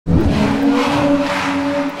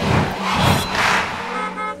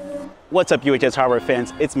What's up, UHS hardware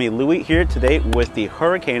fans? It's me, Louie, here today with the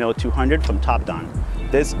Hurricano200 from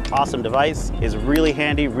TOPDON. This awesome device is really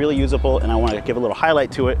handy, really usable, and I want to give a little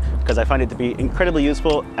highlight to it because I find it to be incredibly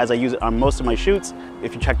useful as I use it on most of my shoots.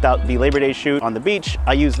 If you checked out the Labor Day shoot on the beach,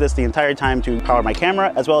 I use this the entire time to power my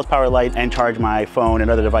camera as well as power light and charge my phone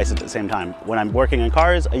and other devices at the same time. When I'm working in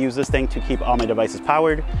cars, I use this thing to keep all my devices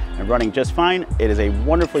powered and running just fine. It is a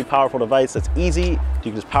wonderfully powerful device that's easy.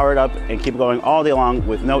 You can just power it up and keep it going all day long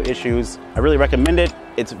with no issues. I really recommend it.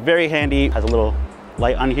 It's very handy, has a little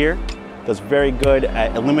light on here. Does very good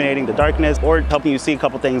at illuminating the darkness or helping you see a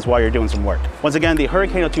couple things while you're doing some work. Once again, the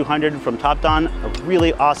Hurricano200 from TOPDON, a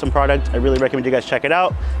really awesome product. I really recommend you guys check it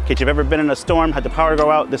out. In case you've ever been in a storm, had the power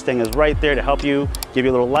go out, this thing is right there to help you, give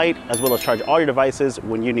you a little light, as well as charge all your devices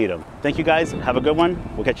when you need them. Thank you guys, have a good one.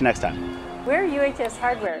 We'll catch you next time. We're UHS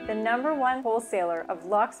Hardware, the #1 wholesaler of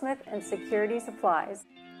locksmith and security supplies.